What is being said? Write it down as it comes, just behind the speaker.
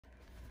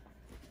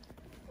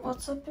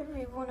What's up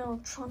everyone,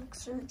 Electronic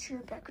Search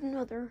here, back with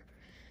another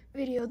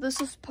video. This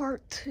is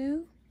part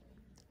 2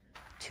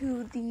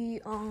 to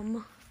the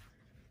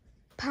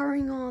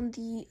powering on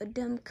the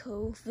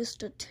Ademco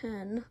Vista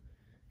 10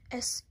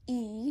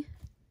 SE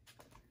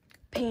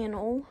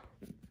panel.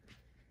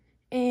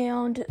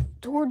 And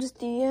towards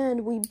the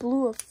end we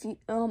blew a fuse,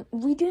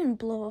 we didn't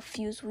blow a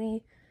fuse,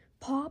 we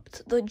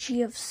popped the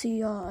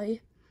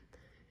GFCI.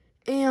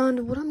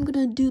 And what I'm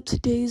gonna do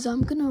today is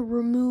I'm gonna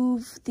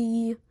remove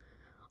the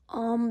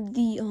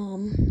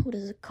what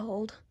is it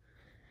called?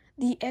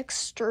 The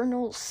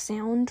external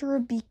sounder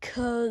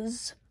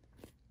because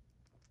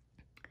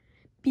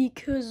we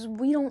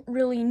don't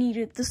really need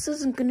it. This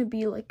isn't going to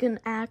be like an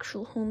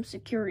actual home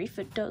security if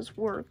it does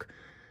work.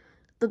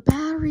 The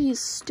battery is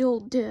still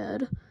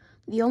dead.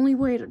 The only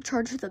way to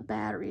charge the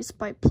battery is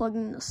by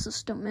plugging the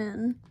system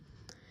in.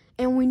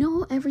 And we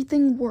know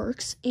everything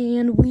works,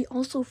 and we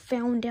also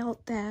found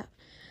out that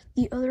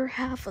the other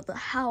half of the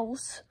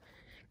house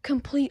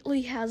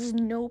completely has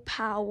no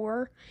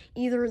power.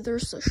 Either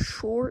there's a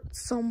short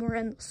somewhere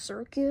in the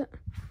circuit,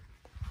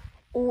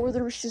 or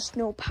there's just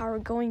no power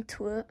going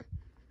to it.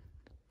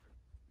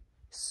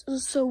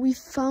 So we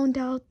found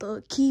out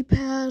the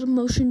keypad,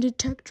 motion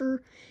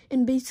detector,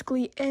 and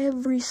basically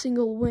every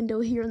single window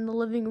here in the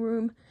living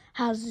room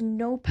has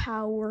no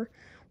power,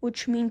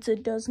 which means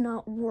it does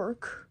not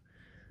work.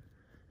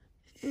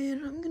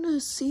 And I'm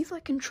gonna see if I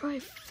can try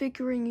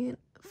figuring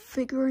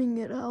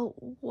it out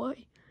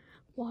why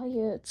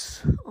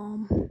it's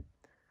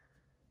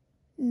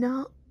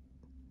not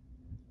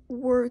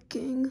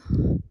working.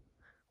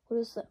 What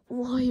is that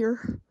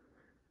wire?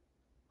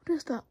 What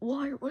is that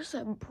wire? What is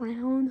that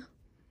brown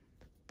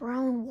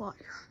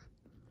wire?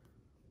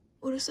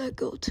 What does that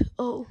go to?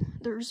 Oh,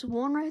 there's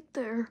one right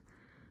there.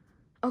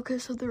 Okay,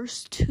 so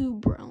there's two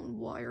brown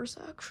wires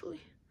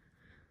actually.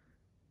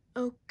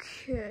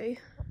 Okay.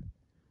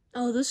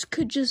 Oh, this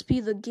could just be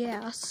the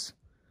gas.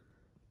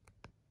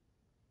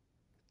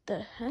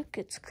 The heck,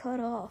 it's cut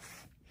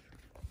off.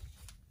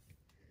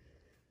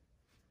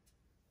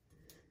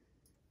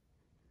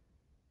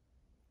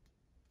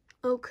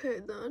 Okay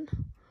then.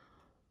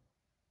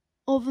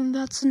 Oh, then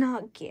that's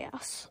not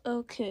gas.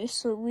 Okay,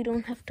 so we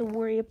don't have to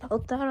worry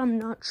about that. I'm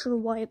not sure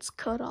why it's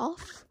cut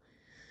off.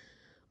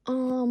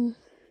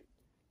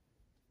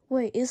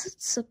 Wait, is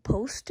it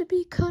supposed to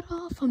be cut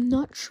off? I'm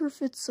not sure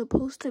if it's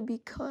supposed to be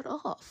cut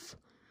off.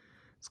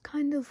 It's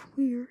kind of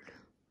weird.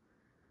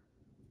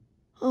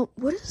 Oh,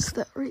 what is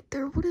that right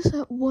there? What is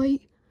that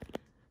white?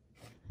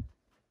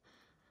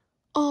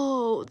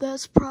 Oh,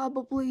 that's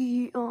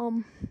probably,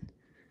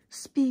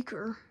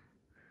 speaker.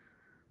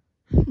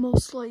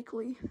 Most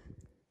likely.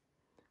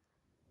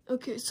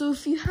 Okay, so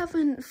if you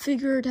haven't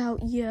figured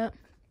out yet,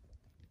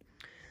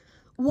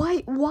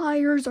 white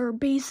wires are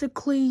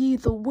basically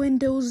the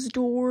windows,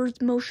 doors,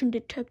 motion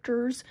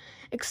detectors,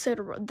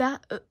 etc.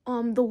 That,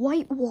 the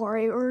white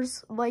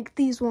wires, like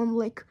these ones,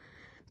 like,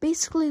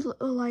 basically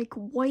like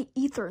white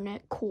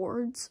Ethernet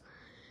cords.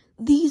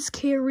 These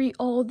carry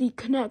all the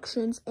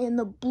connections, and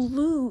the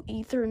blue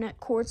Ethernet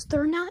cords,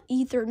 they're not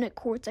Ethernet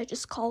cords, I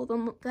just call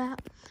them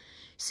that.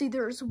 See,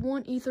 there's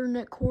one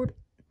Ethernet cord,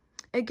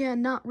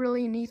 again, not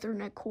really an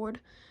Ethernet cord.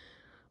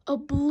 A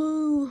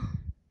blue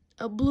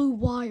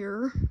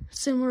wire,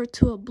 similar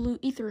to a blue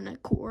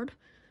Ethernet cord,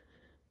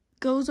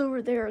 goes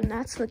over there, and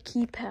that's the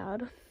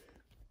keypad.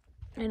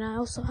 And I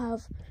also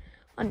have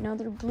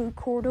another blue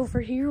cord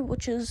over here,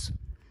 which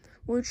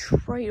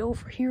right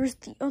over here is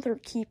the other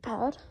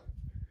keypad.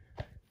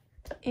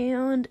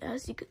 And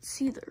as you can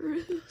see, there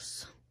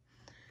is.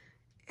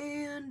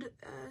 And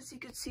as you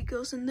can see,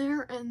 goes in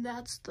there, and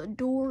that's the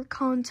door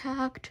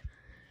contact.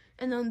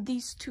 And then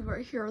these two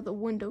right here are the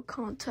window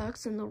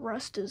contacts, and the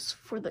rest is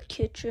for the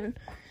kitchen,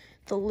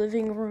 the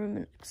living room,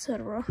 and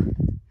etc.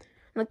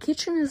 The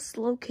kitchen is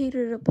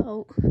located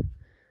about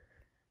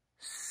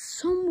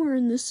somewhere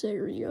in this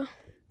area.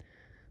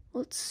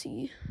 Let's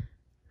see.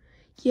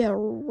 Yeah,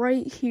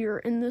 right here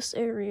in this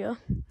area.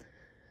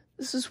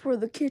 This is where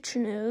the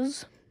kitchen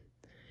is.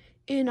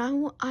 And I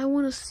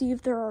want to see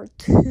if there are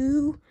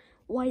two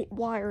white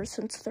wires,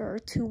 since there are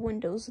two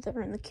windows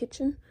there in the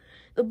kitchen.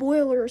 The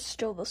boiler is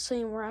still the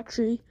same. We're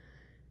actually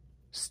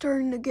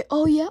starting to get,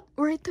 oh yeah,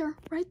 right there.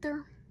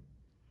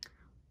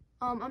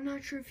 I'm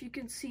not sure if you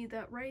can see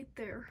that right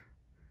there.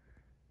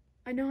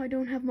 I know I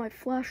don't have my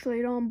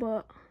flashlight on,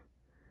 but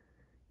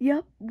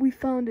yep, we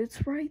found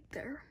it's right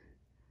there.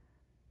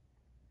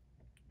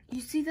 You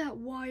see that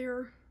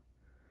wire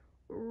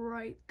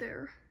right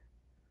there?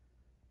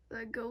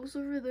 That goes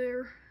over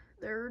there.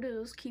 There it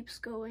is, keeps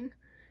going.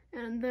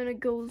 And then it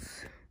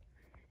goes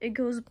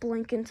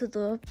blank into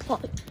the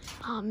plug.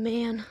 Oh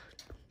man.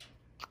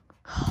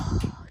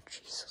 Oh,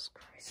 Jesus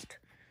Christ.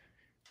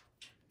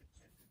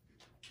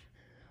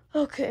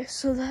 Okay,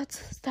 so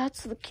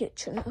that's the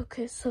kitchen.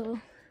 Okay, so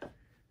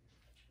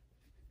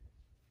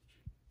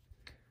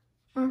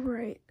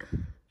alright.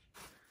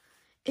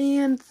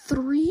 And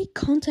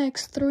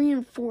contacts 3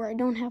 and 4. I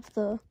don't have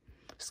the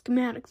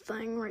schematic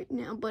thing right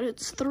now, but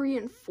it's 3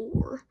 and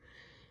 4.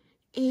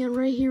 And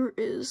right here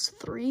is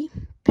 3,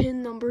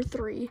 pin number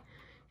 3.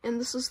 And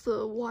this is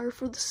the wire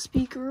for the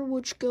speaker,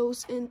 which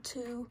goes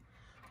into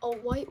a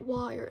white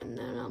wire. And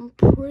then I'm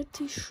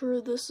pretty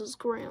sure this is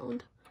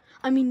ground.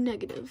 I mean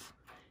negative.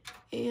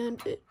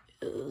 And it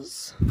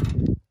is.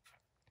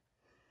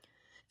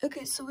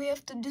 Okay, so we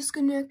have to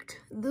disconnect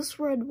this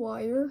red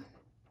wire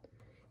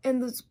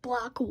and this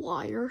black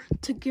wire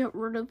to get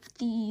rid of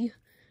the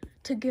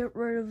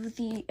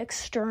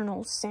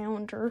external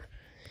sounder.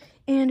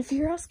 And if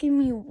you're asking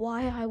me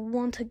why I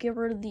want to get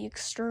rid of the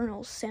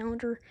external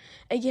sounder,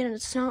 again,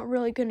 it's not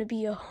really going to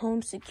be a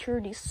home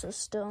security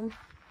system,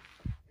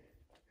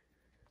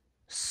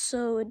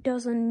 so it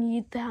doesn't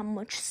need that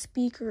much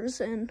speakers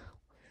and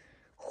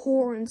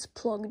horns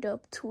plugged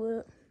up to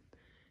it.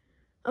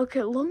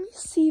 Okay, let me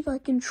see if I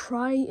can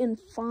try and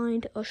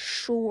find a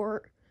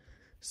short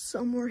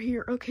somewhere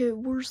here. Okay,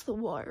 where's the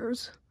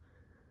wires?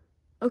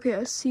 Okay,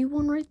 I see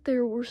one right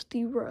there. Where's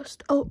the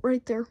rest? Oh,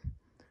 right there.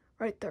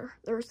 Right there.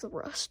 There's the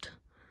rest.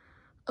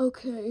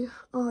 Okay,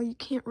 you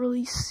can't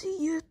really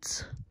see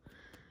it.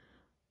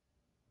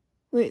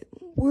 Wait,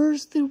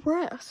 where's the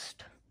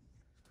rest?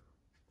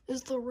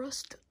 Is the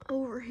rest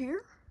over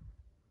here?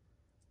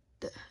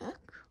 The heck?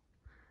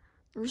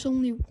 There's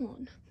only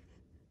one.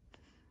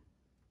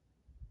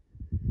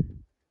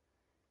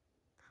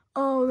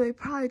 Oh, they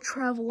probably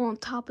travel on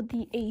top of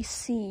the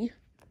AC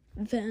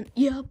vent.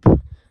 Yep.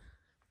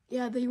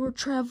 Yeah, they were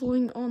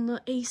traveling on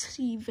the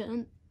AC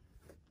vent.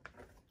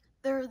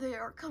 There they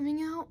are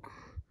coming out.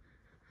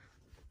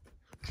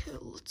 Okay,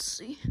 let's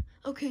see.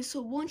 Okay, so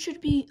one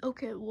should be,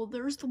 okay, well,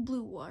 there's the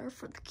blue wire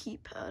for the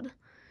keypad.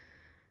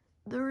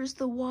 There is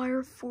the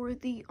wire for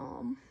the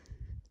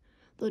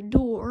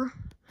door.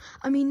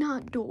 I mean,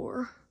 not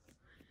door.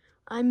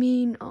 I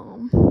mean,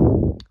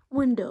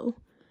 window.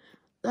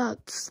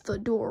 That's the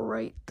door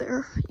right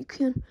there. You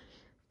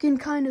can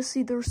kind of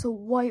see there's a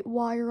white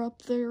wire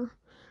up there.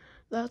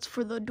 That's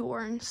for the door.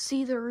 And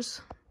see,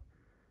 there's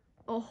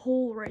a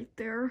hole right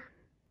there.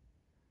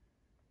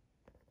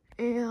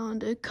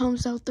 And it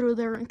comes out through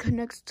there and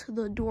connects to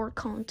the door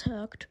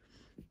contact.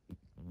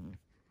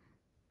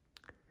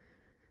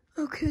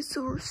 Okay,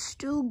 so we're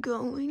still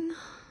going.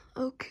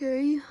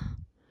 Okay.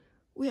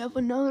 We have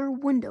another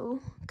window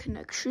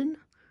connection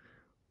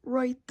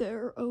right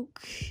there.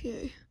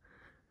 Okay.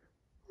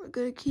 We're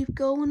gonna keep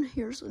going.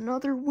 Here's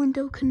another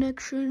window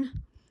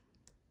connection.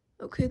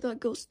 Okay, that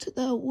goes to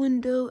that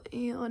window,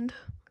 and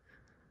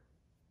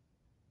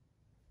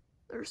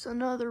there's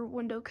another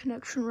window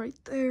connection right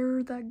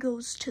there that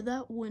goes to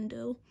that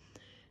window.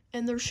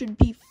 And there should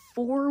be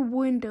 4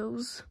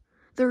 windows.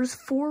 There's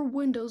 4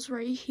 windows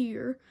right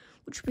here,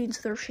 which means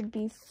there should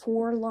be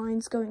 4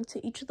 lines going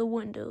to each of the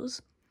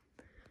windows.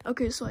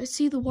 Okay, so I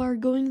see the wire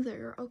going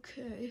there.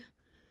 Okay.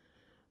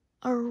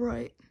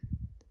 Alright.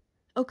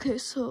 Okay,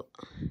 so,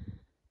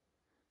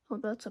 oh,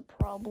 that's a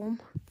problem.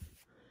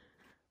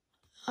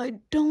 I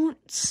don't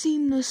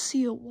seem to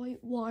see a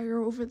white wire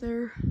over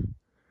there.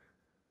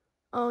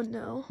 Oh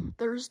no,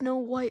 there's no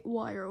white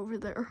wire over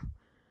there.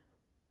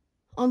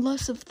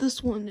 Unless if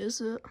this one is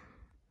it.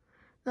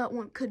 That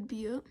one could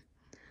be it.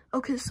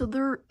 Okay,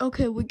 so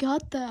okay, we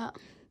got that.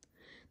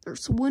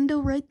 There's a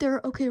window right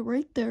there. Okay,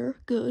 right there,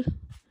 good.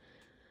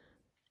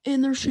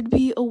 And there should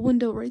be a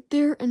window right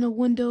there and a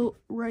window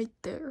right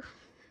there.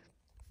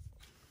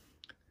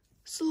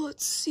 So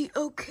let's see.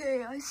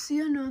 Okay, I see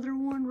another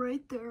one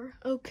right there.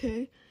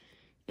 Okay.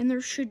 And there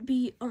should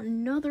be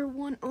another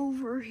one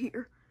over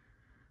here.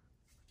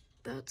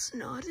 That's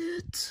not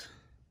it.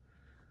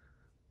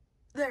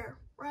 There,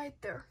 right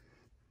there.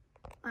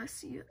 I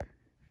see it.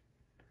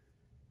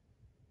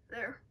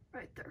 There,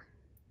 right there.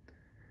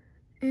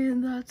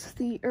 And that's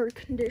the air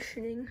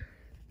conditioning.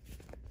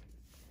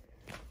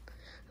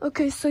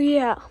 Okay, so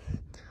yeah.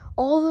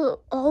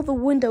 All the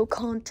window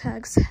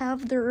contacts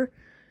have their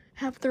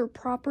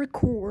proper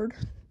cord.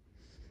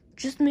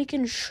 Just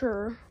making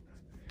sure,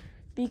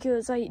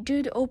 because I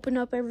did open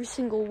up every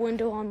single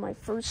window on my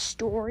first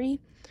story,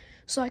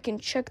 so I can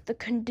check the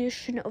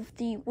condition of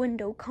the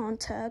window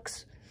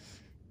contacts,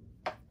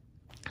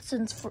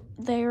 since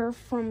they're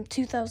from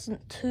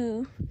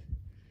 2002.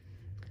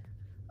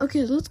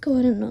 Okay, let's go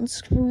ahead and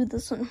unscrew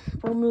this and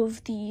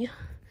remove the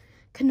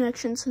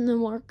connections, and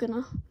then we're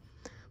gonna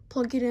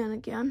plug it in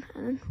again,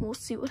 and we'll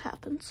see what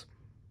happens.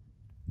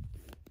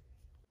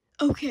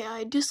 Okay,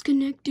 I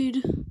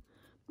disconnected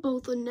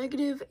both a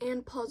negative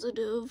and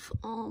positive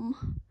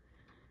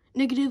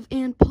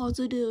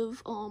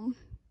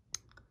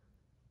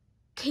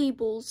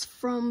cables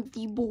from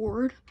the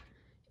board.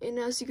 And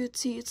as you can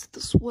see, it's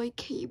this white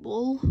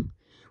cable,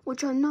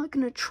 which I'm not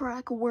gonna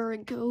track where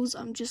it goes.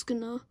 I'm just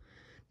gonna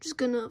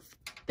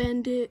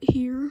bend it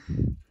here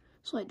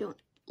so I don't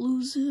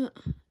lose it.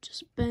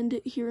 Just bend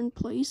it here in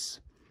place.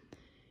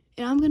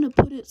 And I'm gonna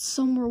put it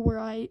somewhere where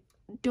I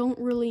don't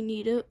really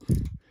need it.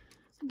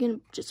 I'm gonna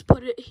just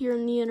put it here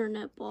in the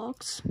internet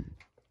box.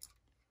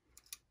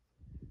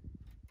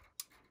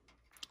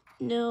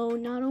 No,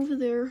 not over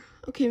there.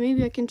 Okay,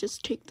 maybe I can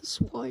just take this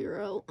wire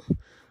out.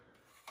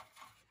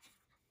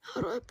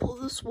 How do I pull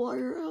this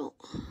wire out?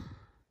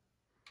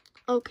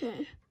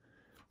 Okay.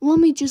 Let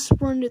me just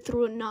run it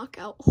through a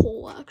knockout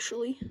hole,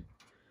 actually.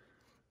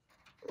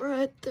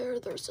 Right there,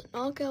 there's a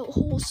knockout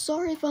hole.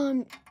 Sorry if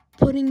I'm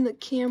putting the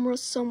camera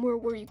somewhere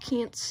where you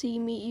can't see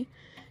me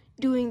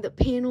doing the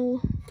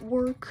panel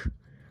work.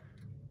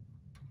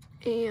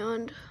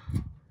 And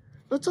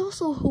let's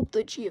also hope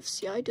the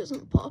GFCI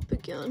doesn't pop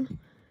again.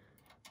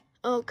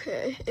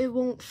 Okay, it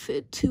won't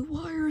fit 2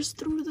 wires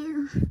through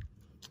there.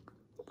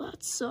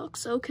 That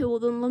sucks. Okay, well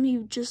then let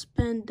me just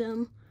bend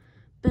them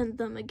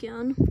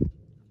again.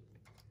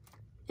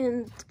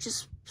 And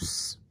just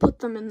put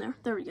them in there.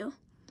 There we go.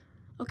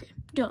 Okay,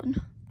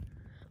 done.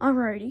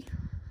 Alrighty.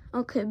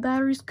 Okay,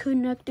 battery's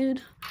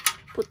connected.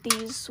 Put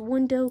these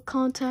window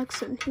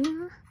contacts in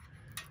here.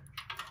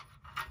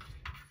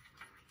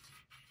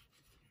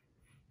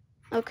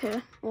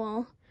 Okay,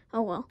 well,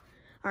 oh well.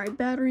 Alright,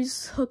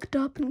 battery's hooked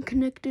up and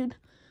connected.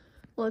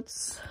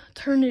 Let's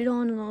turn it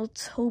on and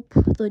let's hope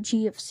the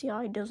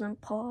GFCI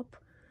doesn't pop.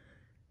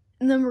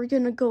 And then we're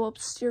gonna go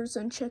upstairs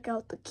and check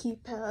out the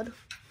keypad.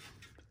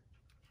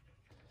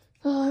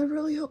 I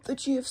really hope the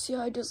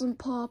GFCI doesn't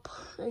pop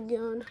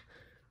again.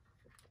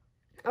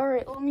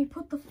 Alright, let me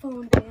put the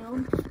phone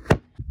down.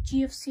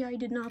 GFCI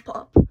did not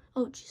pop.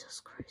 Oh,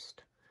 Jesus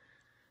Christ.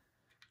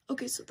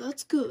 Okay, so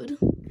that's good.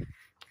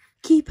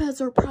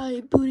 Keypads are probably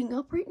booting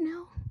up right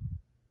now.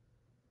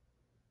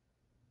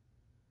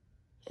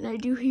 And I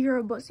do hear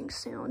a buzzing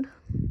sound.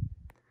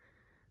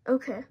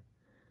 Okay.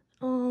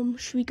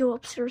 Should we go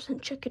upstairs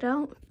and check it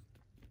out?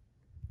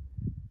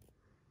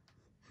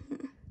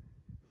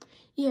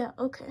 Yeah,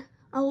 okay.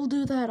 I will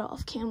do that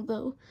off cam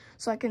though,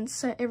 so I can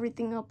set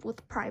everything up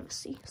with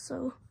privacy.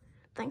 So,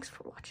 thanks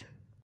for watching.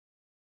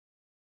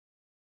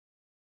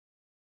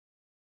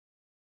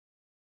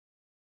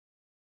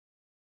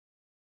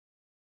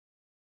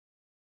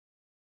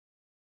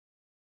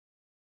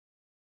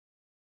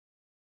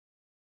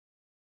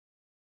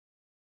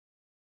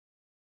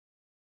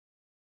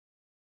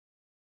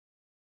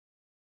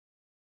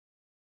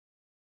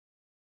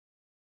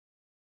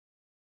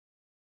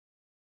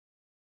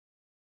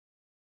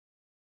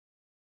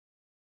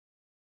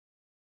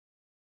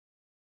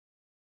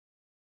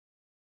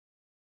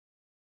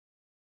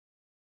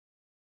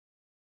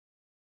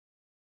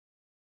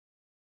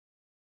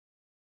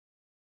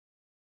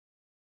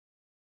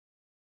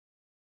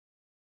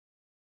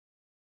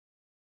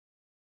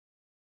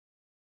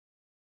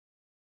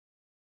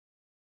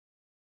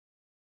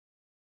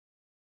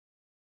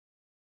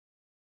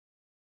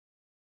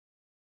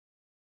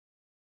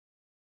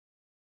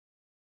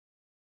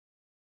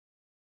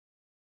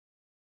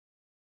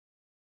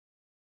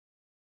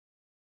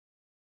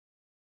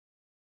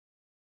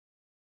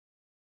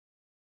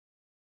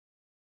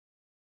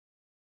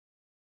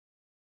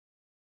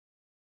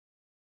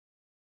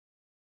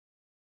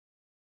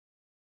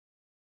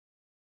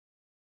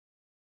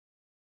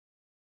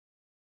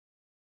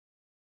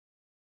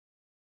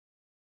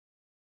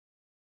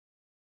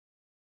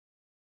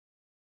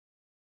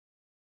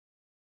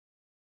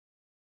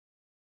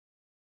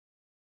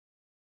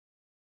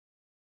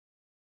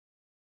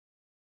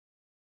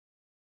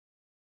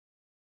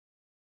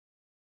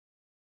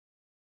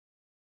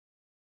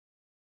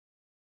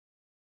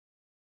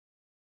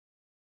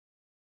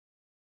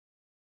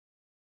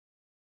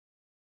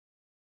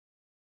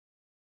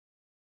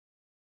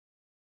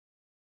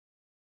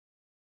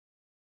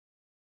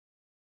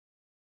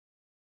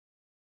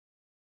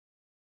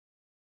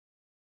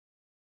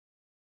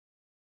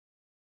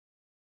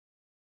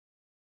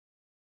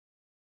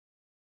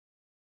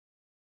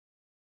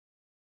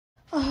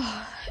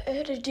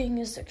 Editing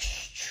is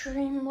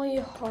extremely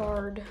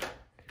hard.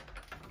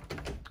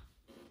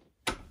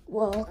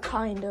 Well,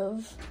 kind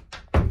of.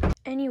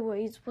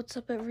 Anyways, what's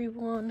up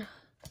everyone?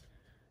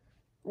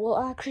 Well,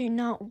 actually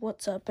not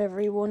what's up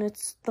everyone,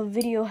 it's the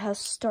video has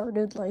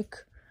started like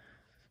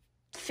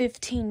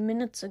 15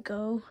 minutes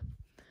ago.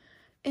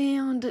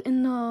 And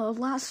in the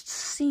last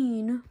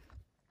scene,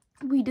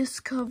 we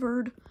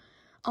discovered,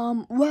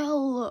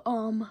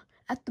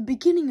 at the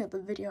beginning of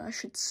the video, I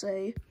should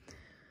say,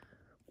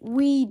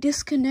 we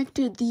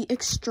disconnected the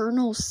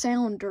external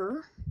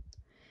sounder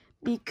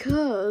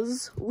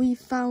because we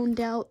found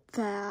out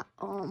that,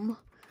 oh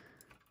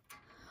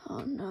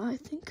no, I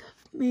think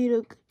I've made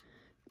a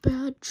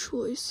bad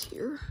choice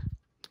here.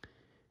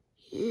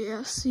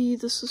 Yeah, see,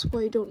 this is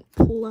why I don't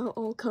pull out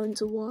all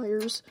kinds of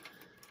wires.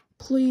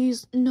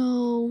 Please,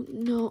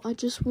 no, I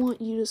just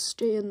want you to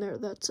stay in there,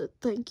 that's it,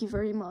 thank you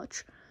very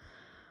much.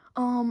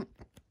 And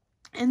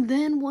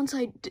then once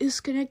I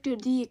disconnected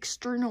the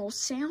external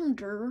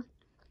sounder,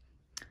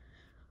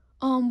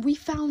 we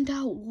found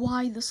out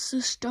why the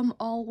system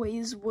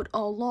always would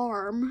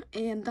alarm,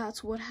 and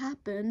that's what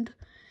happened.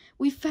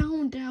 We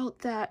found out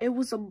that it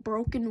was a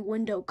broken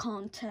window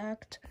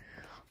contact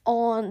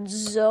on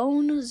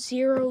zone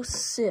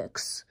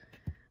 06,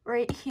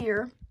 right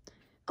here.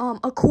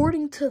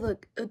 According to the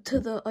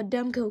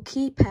Ademco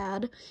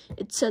keypad,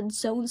 it said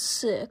zone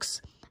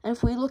 6, and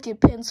if we look at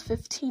pins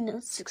 15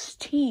 and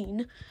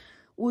 16,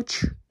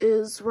 which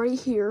is right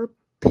here,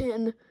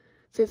 pin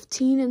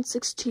 15 and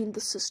 16, the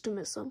system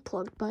is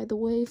unplugged, by the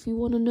way, if you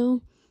want to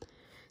know.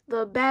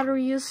 The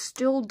battery is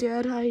still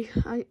dead. I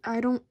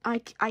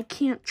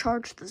can't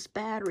charge this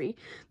battery.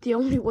 The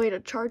only way to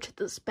charge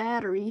this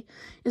battery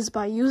is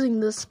by using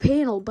this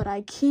panel, but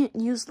I can't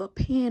use the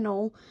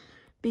panel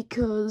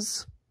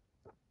because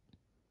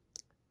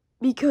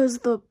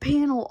the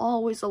panel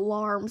always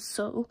alarms,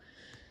 so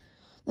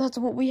that's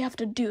what we have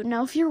to do.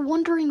 Now, if you're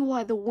wondering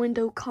why the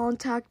window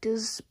contact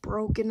is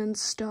broken and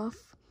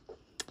stuff,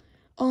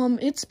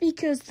 it's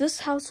because this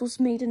house was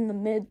made in the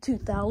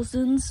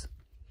mid-2000s,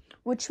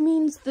 which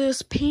means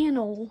this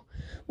panel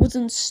was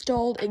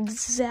installed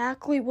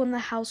exactly when the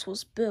house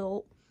was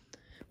built,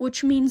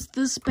 which means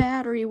this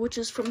battery, which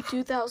is from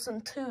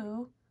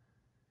 2002,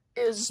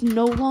 is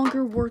no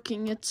longer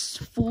working. It's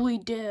fully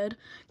dead,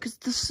 because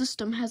the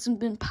system hasn't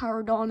been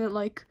powered on in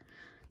like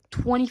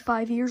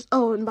 25 years.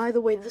 Oh, and by the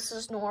way, this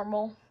is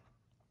normal.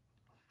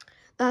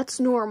 That's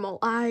normal.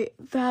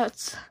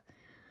 That's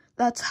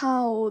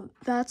how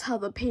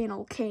the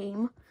panel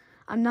came.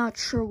 I'm not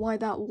sure why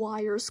that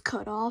wire's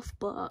cut off,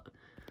 but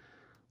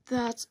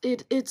that's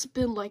it. It's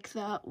been like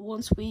that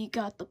once we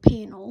got the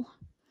panel.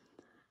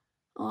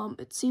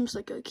 It seems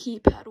like a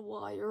keypad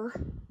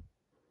wire.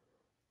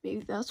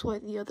 Maybe that's why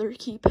the other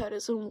keypad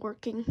isn't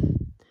working.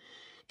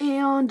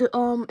 And,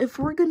 if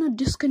we're gonna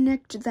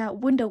disconnect that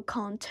window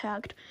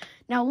contact,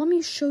 now let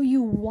me show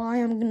you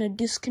why I'm gonna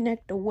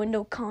disconnect the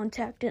window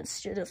contact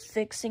instead of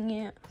fixing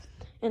it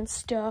and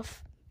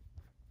stuff.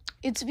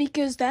 It's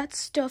because that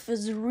stuff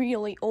is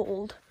really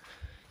old.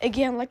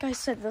 Again, like I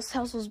said, this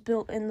house was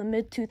built in the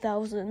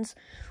mid-2000s,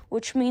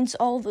 which means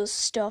all this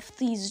stuff,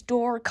 these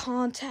door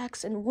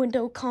contacts and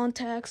window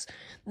contacts,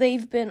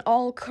 they've been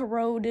all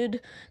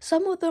corroded.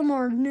 Some of them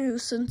are new,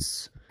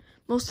 since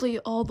mostly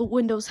all the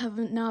windows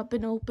haven't not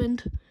been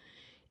opened.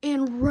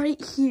 And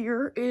right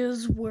here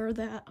is where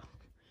that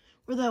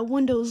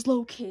window is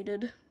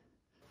located.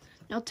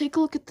 Now take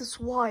a look at this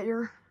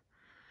wire.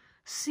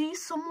 See,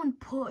 someone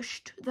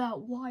pushed that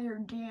wire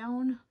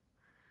down,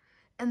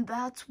 and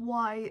that's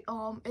why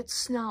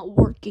it's not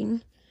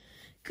working.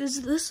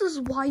 Because this is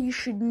why you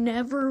should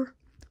never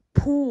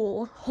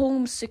pull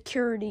home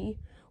security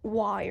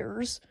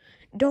wires.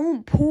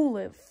 Don't pull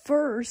it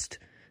first.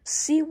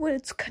 See what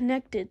it's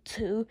connected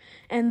to,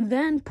 and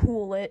then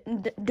pull it.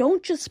 And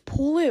don't just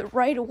pull it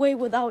right away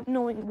without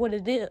knowing what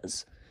it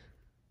is.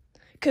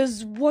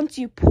 Because once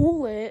you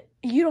pull it,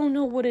 you don't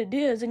know what it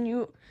is, and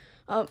you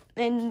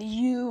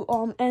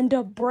end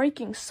up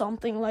breaking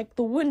something like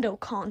the window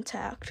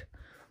contact.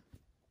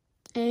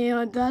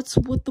 And that's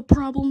what the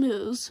problem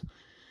is.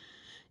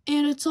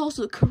 And it's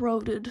also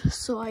corroded,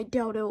 so I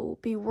doubt it will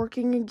be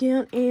working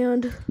again.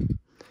 And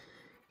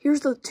here's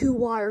the two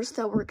wires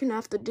that we're gonna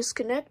have to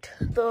disconnect.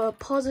 The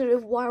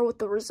positive wire with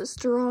the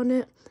resistor on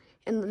it,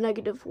 and the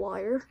negative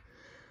wire.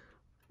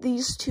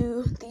 These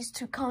two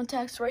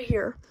contacts right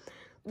here.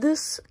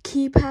 This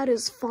keypad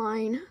is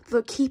fine.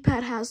 The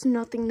keypad has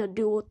nothing to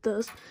do with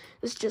this.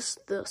 It's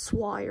just this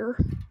wire,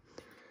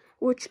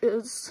 which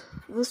is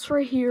this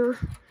right here.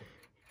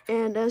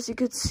 And as you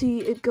could see,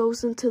 it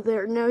goes into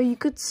there. Now you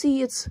could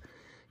see it's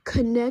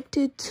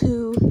connected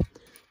to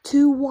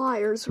two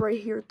wires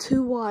right here.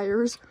 Two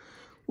wires,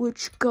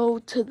 which go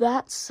to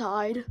that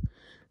side.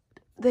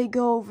 They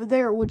go over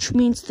there, which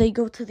means they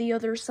go to the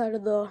other side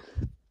of the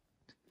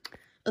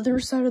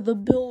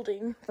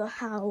building, the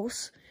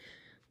house,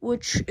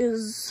 which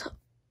is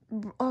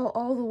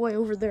all the way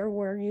over there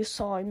where you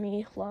saw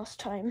me last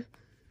time.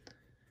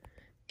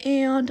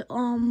 And,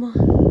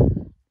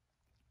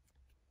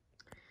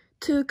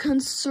 to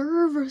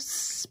conserve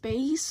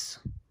space,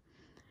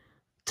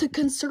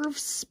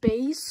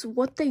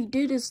 what they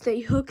did is they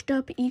hooked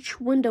up each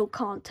window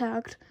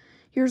contact.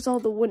 Here's all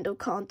the window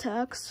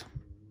contacts.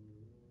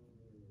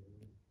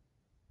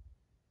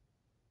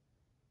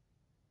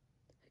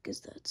 What is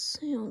that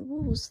sound?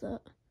 What was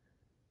that?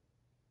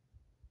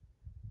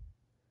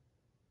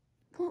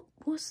 What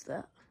was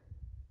that?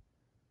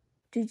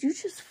 Did you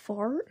just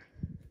fart?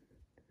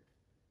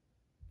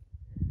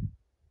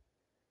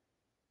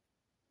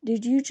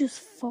 Did you just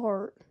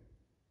fart?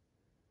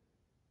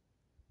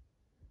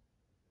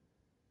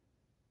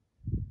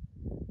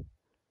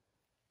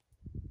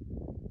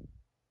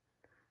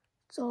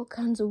 It's all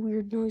kinds of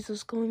weird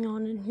noises going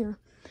on in here.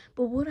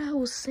 But what I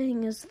was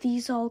saying is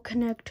these all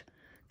connect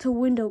to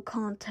window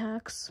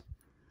contacts.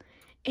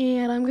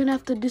 And I'm gonna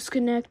have to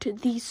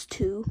disconnect these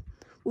two,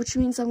 which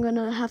means I'm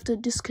gonna have to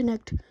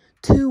disconnect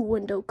two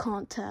window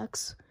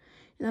contacts.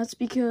 And that's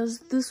because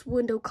this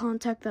window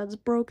contact that's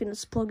broken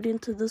is plugged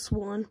into this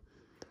one,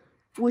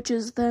 which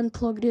is then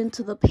plugged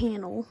into the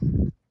panel.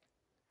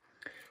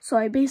 So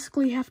I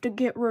basically have to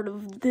get rid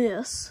of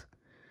this,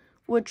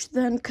 which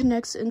then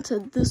connects into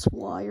this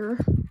wire,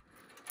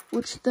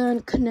 which then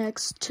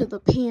connects to the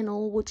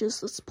panel, which is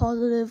this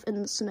positive and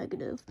this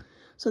negative.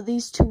 So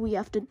these two we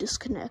have to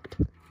disconnect.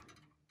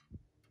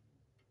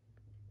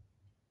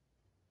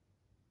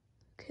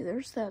 Okay,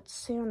 there's that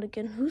sound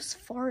again. Who's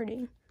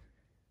farting?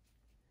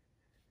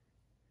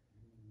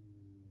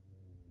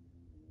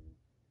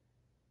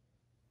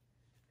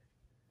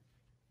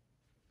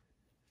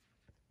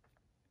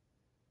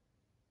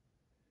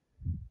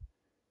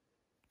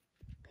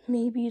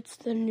 Maybe it's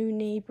the new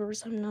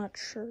neighbors, I'm not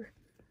sure.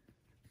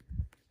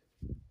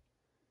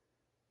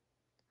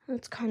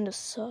 That's kind of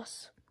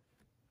sus.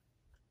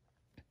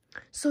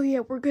 So yeah,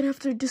 we're gonna have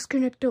to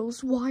disconnect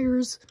those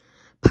wires,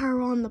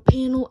 power on the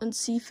panel, and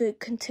see if it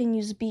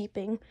continues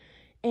beeping.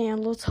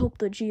 And let's hope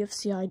the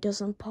GFCI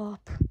doesn't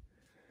pop.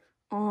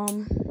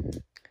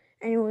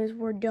 Anyways,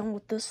 we're done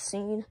with this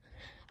scene.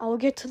 I'll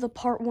get to the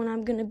part when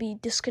I'm gonna be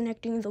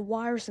disconnecting the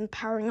wires and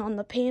powering on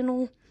the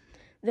panel.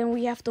 Then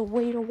we have to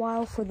wait a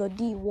while for the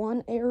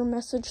D1 error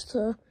message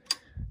to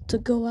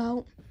go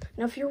out.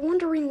 Now, if you're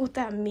wondering what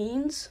that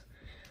means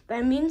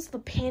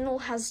the panel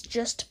has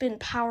just been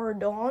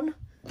powered on.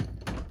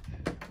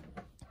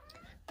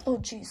 Oh,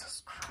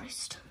 Jesus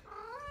Christ.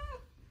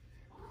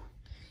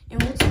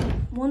 And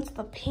once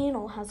the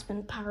panel has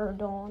been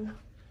powered on,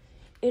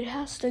 it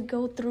has to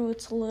go through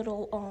its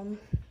little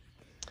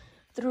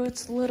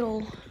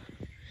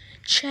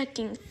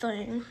checking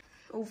thing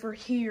over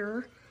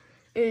here.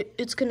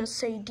 It's gonna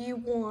say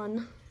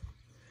D1,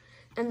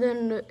 and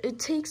then it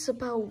takes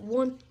about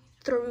 1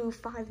 through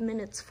 5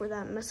 minutes for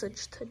that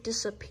message to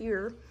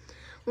disappear.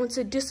 Once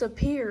it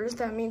disappears,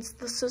 that means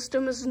the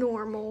system is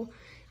normal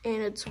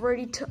and it's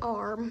ready to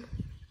arm,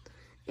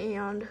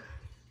 and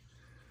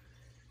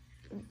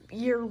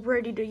you're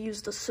ready to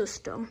use the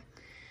system.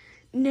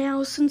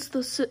 Now, since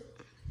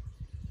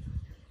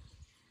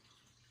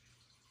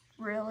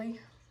Really?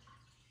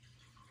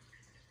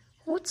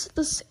 What's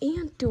this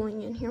ant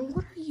doing in here?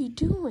 What are you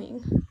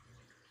doing?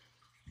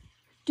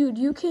 Dude,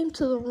 you came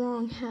to the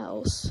wrong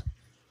house.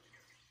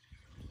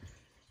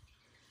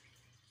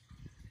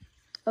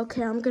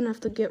 Okay, I'm gonna have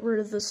to get rid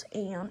of this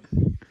ant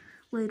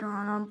later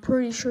on. I'm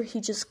pretty sure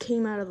he just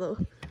came out of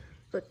the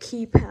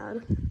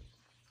keypad.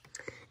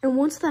 And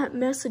once that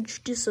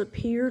message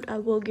disappeared, I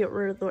will get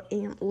rid of the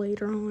ant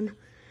later on.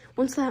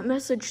 Once that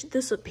message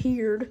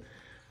disappeared,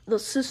 the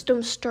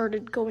system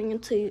started going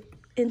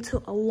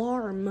into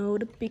alarm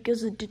mode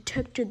because it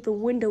detected the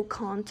window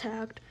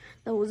contact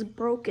that was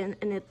broken,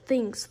 and it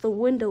thinks the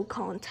window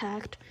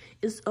contact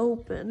is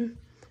open,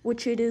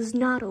 which it is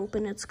not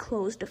open. It's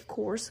closed, of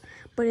course,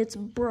 but it's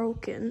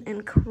broken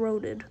and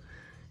corroded.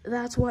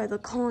 That's why the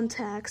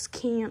contacts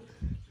can't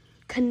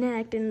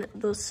connect, and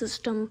the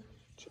system,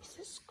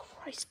 Jesus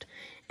Christ,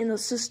 and the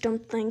system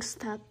thinks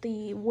that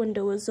the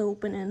window is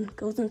open and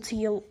goes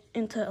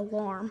into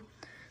alarm.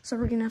 So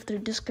we're gonna have to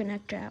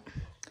disconnect that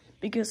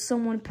because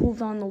someone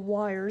pulled on the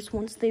wires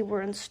once they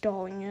were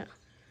installing it.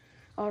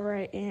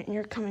 Alright, Ant,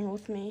 you're coming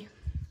with me.